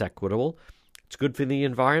sustainable, it's equitable, it's good for the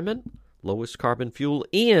environment, lowest carbon fuel,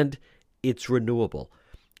 and it's renewable.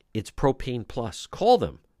 It's Propane Plus. Call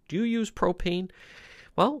them. Do you use propane?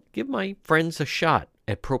 Well, give my friends a shot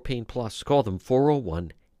at Propane Plus. Call them,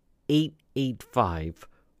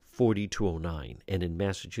 401-885-4209. And in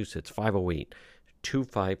Massachusetts,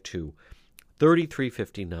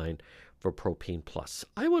 888-252-3359 for Propane Plus.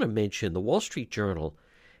 I want to mention the Wall Street Journal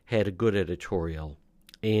had a good editorial,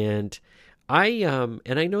 and I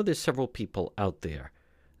know there's several people out there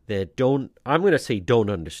that don't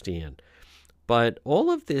understand, but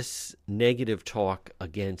all of this negative talk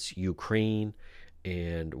against Ukraine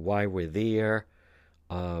and why we're there,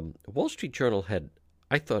 Wall Street Journal had,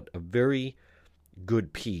 I thought, a very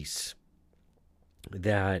good piece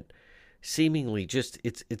that seemingly just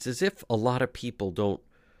it's as if a lot of people don't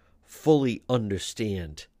fully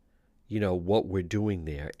understand, what we're doing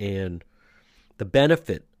there and the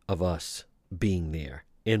benefit of us being there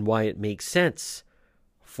and why it makes sense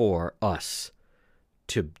for us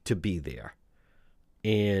to be there.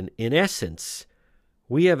 And in essence,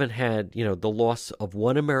 we haven't had, the loss of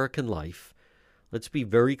one American life. Let's be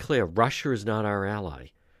very clear. Russia is not our ally.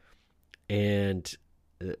 And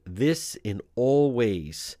this in all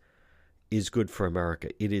ways is good for America.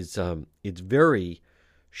 It is it's very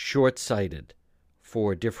short-sighted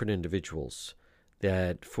for different individuals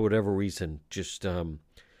that for whatever reason just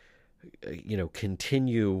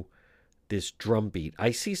continue this drumbeat.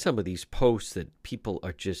 I see some of these posts that people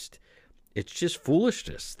are it's just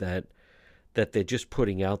foolishness that they're just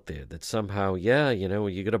putting out there, that somehow, you're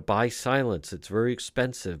going to buy silence. It's very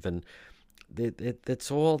expensive. And that's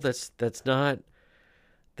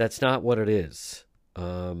not what it is.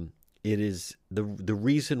 It is the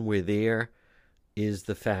reason we're there is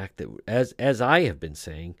the fact that, as I have been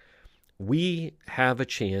saying, we have a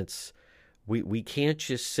chance. We can't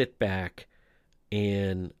just sit back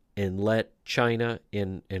and let China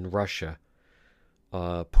and Russia.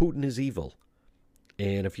 Putin is evil.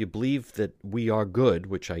 And if you believe that we are good,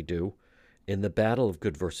 which I do, in the battle of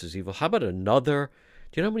good versus evil, how about another?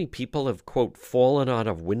 Do you know how many people have, quote, fallen out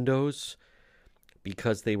of windows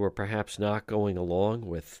because they were perhaps not going along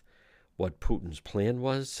with what Putin's plan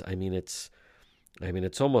was? I mean, it's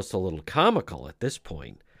almost a little comical at this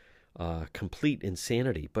point, complete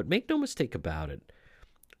insanity. But make no mistake about it,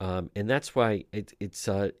 and that's why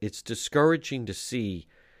it's discouraging to see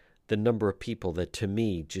the number of people that, to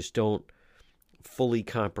me, just don't fully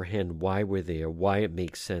comprehend why we're there, why it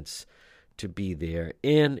makes sense to be there.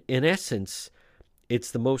 And in essence, it's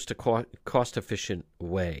the most cost-efficient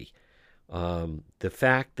way. The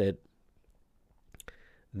fact that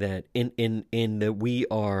we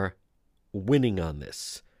are winning on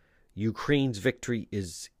this, Ukraine's victory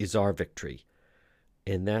is our victory,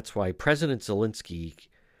 and that's why President Zelensky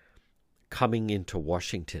coming into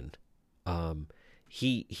Washington,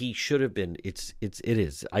 he should have been. It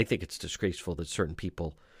is. I think it's disgraceful that certain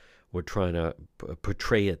people were trying to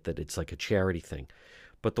portray it that it's like a charity thing.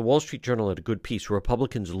 But the Wall Street Journal had a good piece.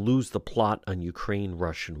 Republicans lose the plot on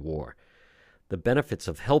Ukraine-Russian war. The benefits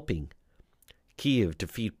of helping Kyiv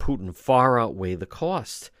defeat Putin far outweigh the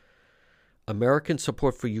cost. American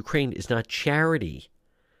support for Ukraine is not charity.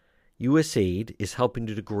 U.S. aid is helping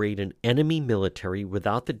to degrade an enemy military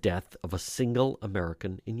without the death of a single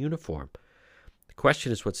American in uniform. The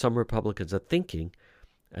question is what some Republicans are thinking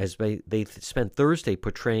as they spent Thursday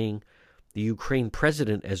portraying the Ukraine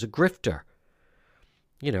president as a grifter.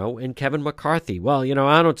 And Kevin McCarthy, I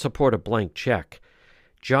don't support a blank check.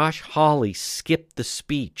 Josh Hawley skipped the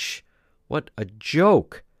speech. What a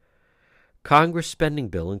joke. Congress spending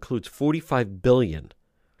bill includes $45 billion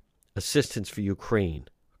assistance for Ukraine.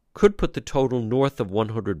 Could put the total north of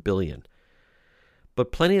 $100 billion.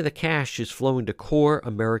 But plenty of the cash is flowing to core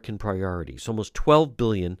American priorities. Almost $12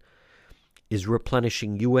 billion is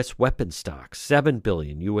replenishing U.S. weapon stocks, $7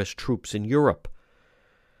 billion U.S. troops in Europe.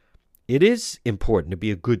 It is important to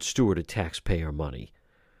be a good steward of taxpayer money.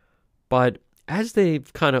 But as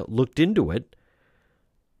they've kind of looked into it,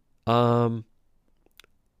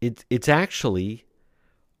 it's actually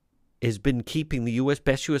has been keeping the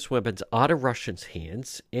best U.S. weapons out of Russians'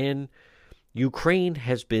 hands, and Ukraine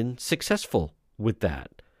has been successful with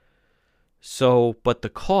that. So, but the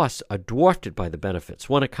costs are dwarfed by the benefits.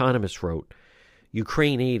 One economist wrote,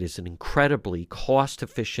 Ukraine aid is an incredibly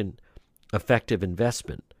cost-efficient, effective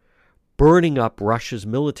investment, burning up Russia's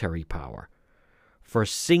military power for a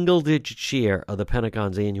single-digit share of the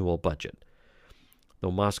Pentagon's annual budget,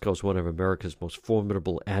 though Moscow is one of America's most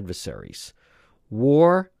formidable adversaries.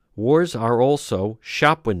 Wars are also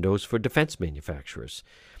shop windows for defense manufacturers.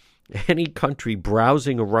 Any country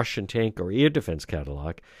browsing a Russian tank or air defense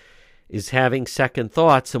catalog is having second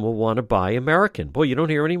thoughts and will want to buy American. Boy, you don't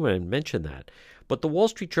hear anyone mention that. But the Wall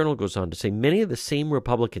Street Journal goes on to say many of the same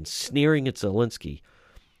Republicans sneering at Zelensky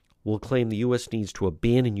will claim the U.S. needs to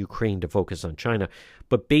abandon Ukraine to focus on China.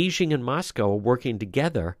 But Beijing and Moscow are working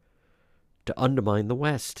together to undermine the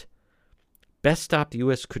West. Best stop the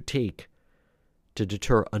U.S. could take to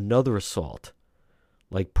deter another assault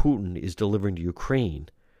like Putin is delivering to Ukraine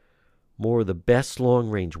more of the best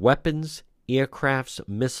long-range weapons, aircrafts,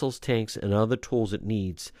 missiles, tanks, and other tools it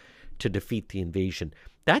needs to defeat the invasion.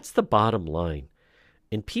 That's the bottom line.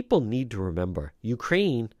 And people need to remember,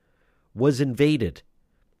 Ukraine was invaded.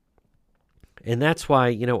 And that's why,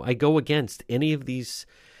 I go against any of these,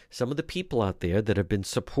 some of the people out there that have been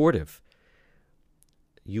supportive.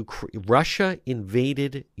 Russia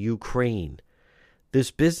invaded Ukraine.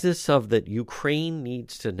 This business of that Ukraine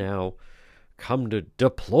needs to now come to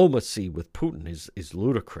diplomacy with Putin is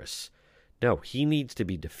ludicrous. No, he needs to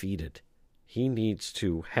be defeated. He needs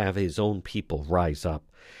to have his own people rise up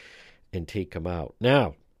and take him out.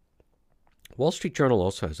 Now, Wall Street Journal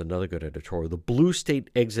also has another good editorial. The blue state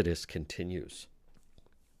exodus continues.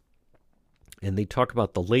 And they talk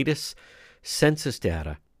about the latest census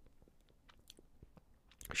data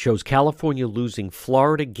shows California losing,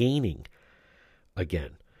 Florida gaining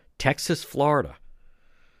again. Texas, Florida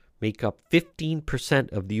make up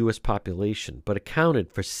 15% of the U.S. population, but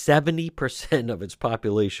accounted for 70% of its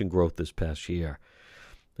population growth this past year.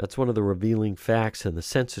 That's one of the revealing facts in the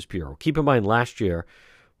Census Bureau. Keep in mind, last year,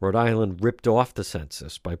 Rhode Island ripped off the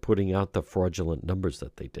census by putting out the fraudulent numbers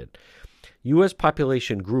that they did. U.S.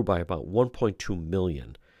 population grew by about 1.2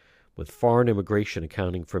 million, with foreign immigration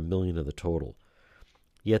accounting for 1 million of the total.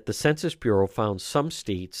 Yet the Census Bureau found some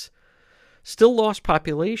states still lost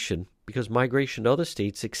population because migration to other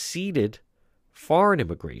states exceeded foreign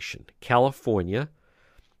immigration. California,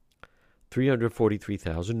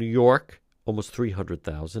 343,000. New York, almost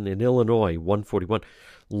 300,000. And Illinois, 141.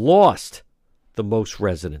 Lost the most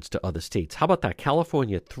residents to other states. How about that?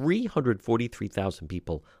 California, 343,000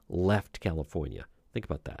 people left California. Think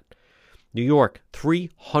about that. New York,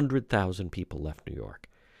 300,000 people left New York.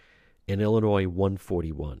 In Illinois,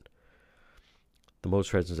 141. The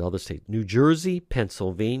most residents of other states. New Jersey,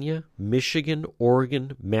 Pennsylvania, Michigan,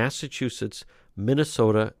 Oregon, Massachusetts,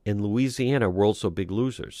 Minnesota, and Louisiana were also big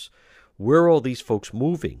losers. Where are all these folks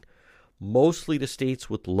moving? Mostly to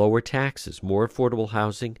states with lower taxes, more affordable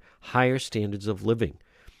housing, higher standards of living.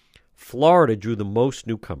 Florida drew the most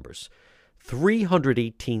newcomers,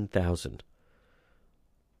 318,000.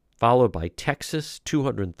 Followed by Texas,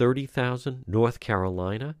 230,000. North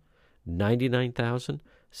Carolina, 99,000.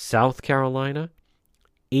 South Carolina,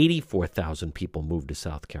 84,000 people moved to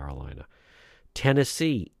South Carolina.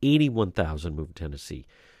 Tennessee, 81,000 moved to Tennessee.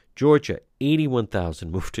 Georgia, 81,000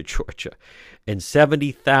 moved to Georgia. And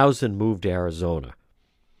 70,000 moved to Arizona.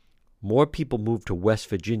 More people moved to West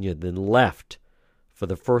Virginia than left for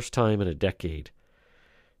the first time in a decade.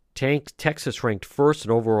 Texas ranked first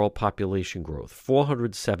in overall population growth,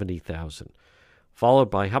 470,000. Followed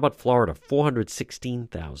by, how about Florida,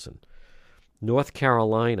 416,000. North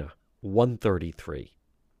Carolina, 133.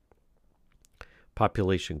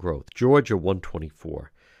 Population growth. Georgia,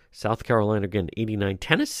 124. South Carolina, again, 89.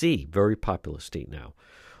 Tennessee, very populous state now.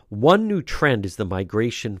 One new trend is the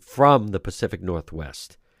migration from the Pacific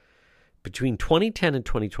Northwest. Between 2010 and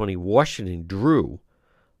 2020, Washington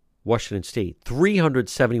State,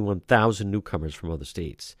 371,000 newcomers from other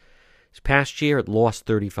states. This past year, it lost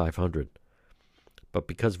 3,500. But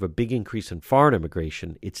because of a big increase in foreign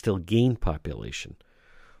immigration, it still gained population.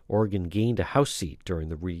 Oregon gained a House seat during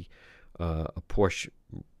the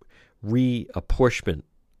reapportionment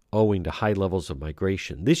owing to high levels of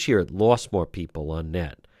migration. This year, it lost more people on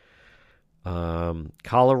net.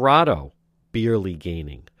 Colorado barely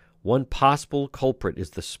gaining. One possible culprit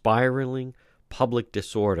is the spiraling public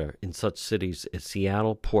disorder in such cities as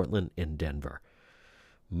Seattle, Portland, and Denver.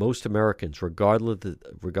 Most Americans,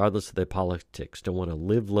 regardless of their politics, don't want to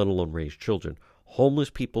live, let alone raise children. Homeless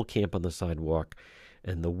people camp on the sidewalk,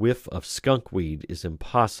 and the whiff of skunk weed is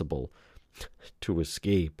impossible to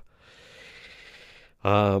escape.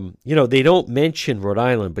 They don't mention Rhode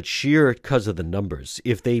Island, but sheer because of the numbers.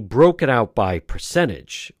 If they broke it out by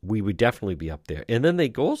percentage, we would definitely be up there. And then they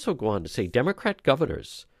also go on to say Democrat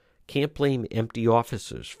governors can't blame empty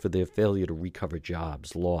offices for their failure to recover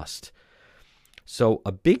jobs lost. So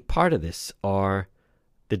a big part of this are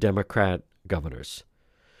the Democrat governors.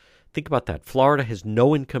 Think about that. Florida has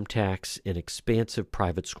no income tax and expansive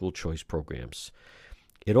private school choice programs.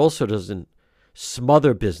 It also doesn't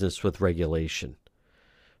smother business with regulation.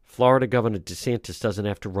 Florida Governor DeSantis doesn't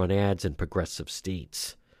have to run ads in progressive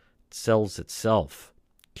states. It sells itself.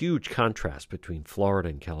 Huge contrast between Florida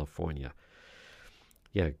and California.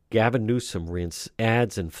 Yeah, Gavin Newsom ran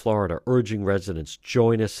ads in Florida urging residents,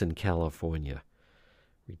 join us in California.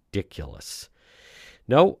 Ridiculous.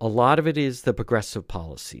 No, a lot of it is the progressive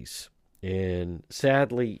policies. And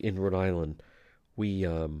sadly, in Rhode Island, we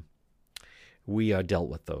we dealt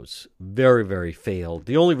with those. Very, very failed.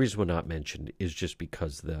 The only reason we're not mentioned is just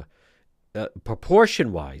because the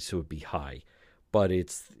proportion-wise it would be high, but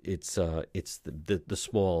it's the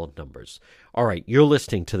small numbers. All right, you're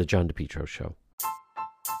listening to the John DePetro Show.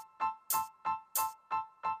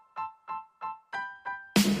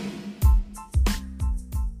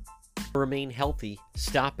 Remain healthy.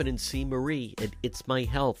 Stop in and see Marie at It's My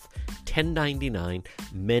Health, 1099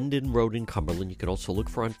 Mendon Road in Cumberland. You can also look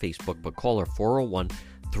for her on Facebook, but call her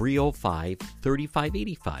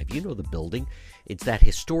 401-305-3585. You know the building. It's that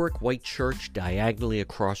historic white church diagonally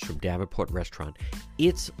across from Davenport Restaurant.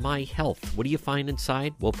 It's My Health. What do you find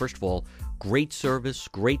inside? Well, first of all, great service,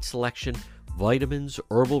 great selection, vitamins,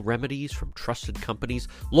 herbal remedies from trusted companies,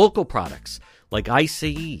 local products like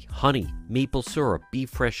ICE, honey, maple syrup, beef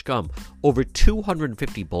fresh gum, over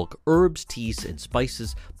 250 bulk herbs, teas, and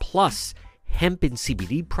spices, plus hemp and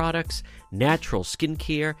CBD products, natural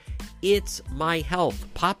skincare. It's My Health.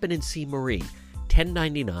 Pop in and see Marie.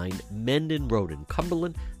 1099 Mendon Road in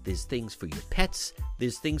Cumberland. There's things for your pets.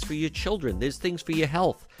 There's things for your children. There's things for your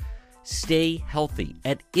health. Stay healthy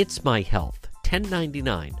at It's My Health,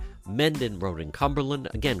 1099 Mendon Road in Cumberland.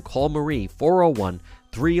 Again, call Marie,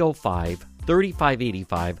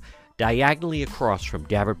 401-305-3585, diagonally across from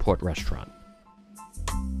Davenport Restaurant.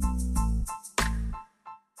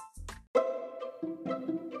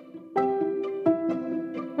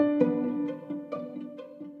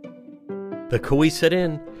 The Cohasset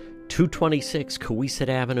Inn, 226 Cohasset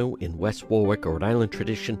Avenue in West Warwick, Rhode Island.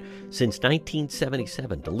 Tradition since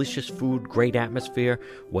 1977. Delicious food, great atmosphere,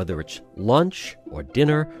 whether it's lunch or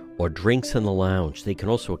dinner or drinks in the lounge. They can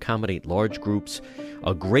also accommodate large groups.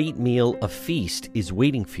 A great meal, a feast is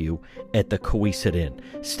waiting for you at the Cohasset Inn.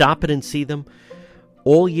 Stop in and see them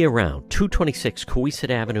all year round. 226 Cohasset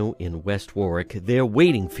Avenue in West Warwick. They're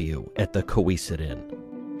waiting for you at the Cohasset Inn.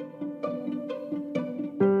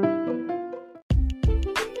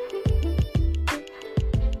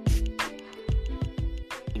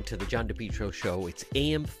 To the John DePetro Show. It's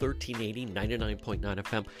AM 1380, 99.9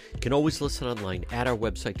 FM. You can always listen online at our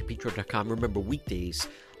website, DePetro.com. Remember, weekdays,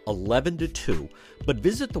 11 to 2. But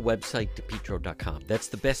visit the website, DePetro.com. That's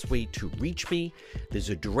the best way to reach me. There's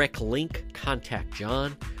a direct link. Contact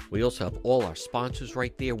John. We also have all our sponsors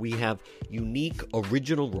right there. We have unique,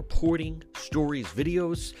 original reporting, stories,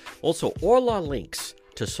 videos. Also, all our links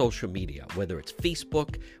to social media, whether it's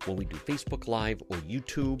Facebook, when we do Facebook Live, or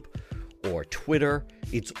YouTube, or Twitter.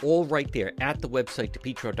 It's all right there at the website,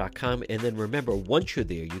 DePetro.com. And then remember, once you're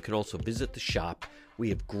there, you can also visit the shop. We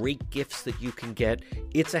have great gifts that you can get.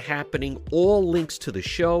 It's a happening. All links to the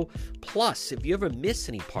show. Plus, if you ever miss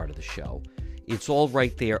any part of the show, it's all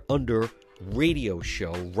right there under radio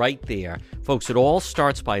show right there. Folks, it all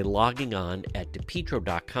starts by logging on at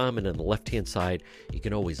DePetro.com, and on the left-hand side, you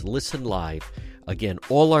can always listen live. Again,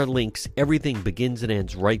 all our links, everything begins and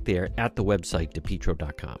ends right there at the website,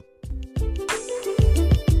 DePetro.com.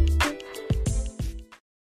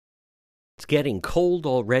 It's getting cold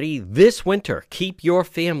already. This winter, keep your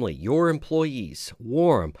family, your employees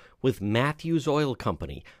warm with Matthews Oil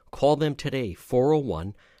Company. Call them today,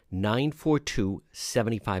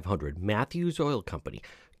 401-942-7500. Matthews Oil Company,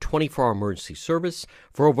 24-hour emergency service.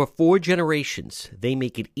 For over 4 generations, they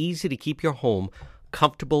make it easy to keep your home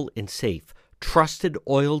comfortable and safe. Trusted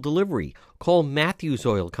oil delivery. Call Matthews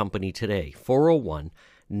Oil Company today,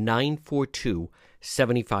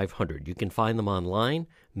 401-942-7500. You can find them online,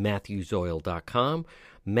 MatthewsOil.com.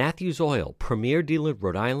 Matthews Oil, premier dealer in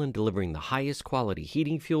Rhode Island, delivering the highest quality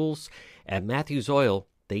heating fuels. At Matthews Oil,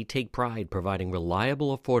 they take pride providing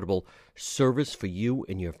reliable, affordable service for you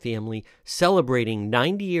and your family. Celebrating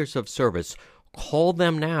 90 years of service. Call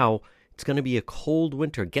them now. It's going to be a cold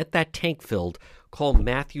winter. Get that tank filled. Call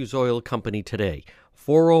Matthews Oil Company today,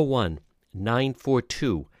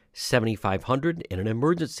 401-942-7500. In an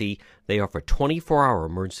emergency, they offer 24-hour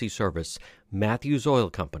emergency service. Matthews Oil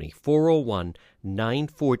Company,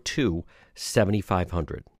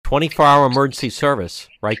 401-942-7500. 24-hour emergency service,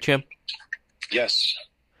 right, Jim? Yes.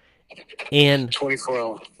 And 24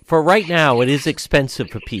 hour. For right now, it is expensive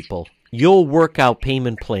for people. You'll work out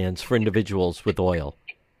payment plans for individuals with oil.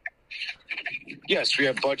 Yes, we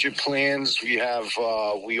have budget plans. We have.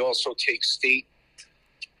 We also take state.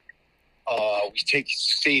 We take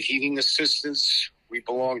state heating assistance. We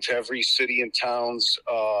belong to every city and town's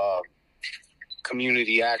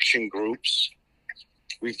community action groups.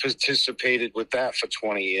 We've participated with that for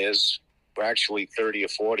 20 years. We're actually 30 or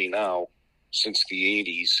 40 now, since the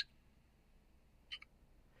 80s.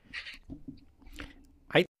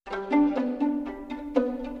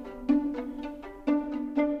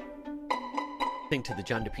 To the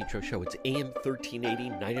John DePietro Show. It's AM 1380,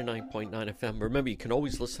 99.9 FM. Remember, you can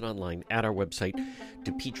always listen online at our website,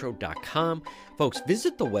 DePietro.com. Folks,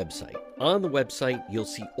 visit the website. On the website, you'll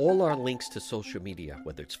see all our links to social media,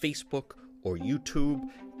 whether it's Facebook or YouTube,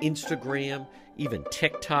 Instagram, even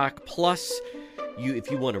TikTok. Plus,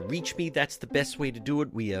 if you want to reach me, that's the best way to do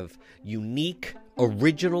it. We have unique,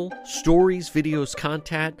 original stories, videos,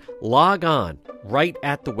 content. Log on right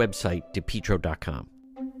at the website, DePietro.com.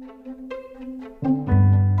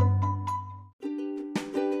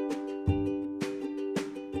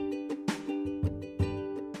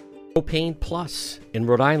 Propane Plus in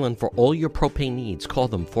Rhode Island for all your propane needs. Call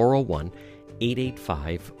them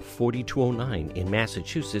 401-885-4209. In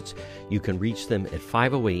Massachusetts, you can reach them at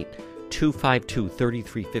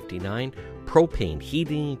 508-252-3359. Propane,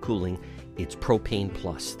 heating and cooling, it's Propane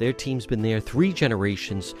Plus. Their team's been there 3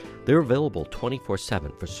 generations. They're available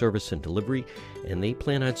 24/7 for service and delivery, and they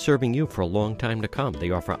plan on serving you for a long time to come. They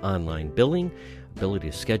offer online billing, ability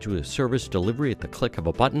to schedule a service delivery at the click of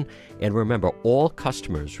a button, and remember, all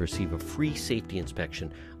customers receive a free safety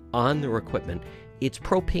inspection on their equipment. It's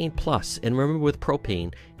Propane Plus, and remember, with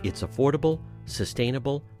propane, it's affordable,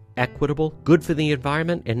 sustainable, equitable, good for the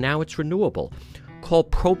environment, and now it's renewable. Call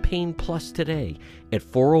Propane Plus today at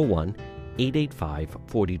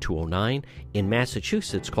 401-885-4209. In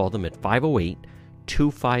Massachusetts, call them at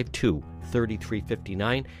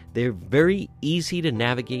 508-252-3359. They're very easy to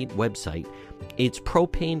navigate website. It's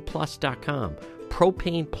propaneplus.com.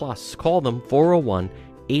 Propane Plus. Call them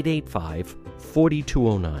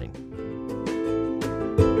 401-885-4209.